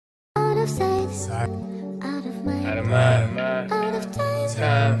of sight, out of mind, out of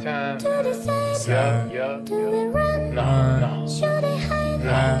time, do they say, do we run, no, should they hide,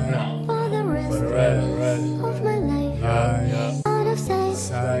 no, for the rest of my life, out of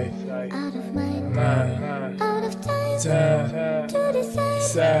sight, out of mind, out of time, do they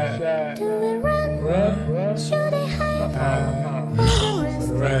say, do we run, should they hide, for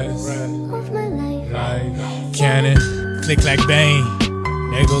the rest of my life. Cannon, click like bang.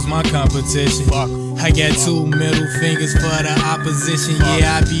 There goes my competition. I got 2 middle fingers for the opposition.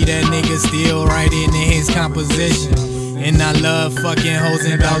 Yeah, I be that nigga still writing in his composition. And I love fucking hoes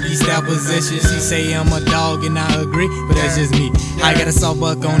in doggy style position. She say I'm a dog and I agree, but that's just me. I got a soft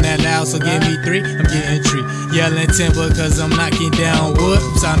buck on that loud, so give me 3, I'm getting 3. Yelling timber cause I'm knocking down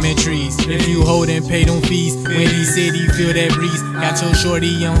whoops, I'm in trees. If you hold and pay them fees, when he said he feel that breeze. Got your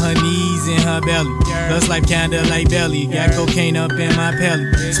shorty on her knees in her belly. Plus life kinda like belly. Got cocaine up in my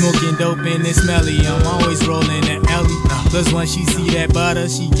belly. Smoking dope and it's smelly. I'm always rolling that alley. Plus once she see that butter,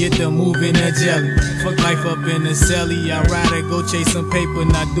 she get the move in the jelly. Fuck life up in the celly. I'd rather go chase some paper,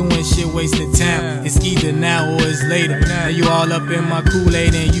 not doing shit, wasting time. It's either now or it's later. Now you all up in my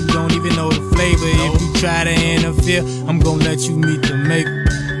Kool-Aid and you don't even know the flavor. If you try to interfere, I'm gonna let you meet the maker,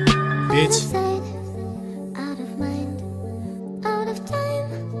 bitch.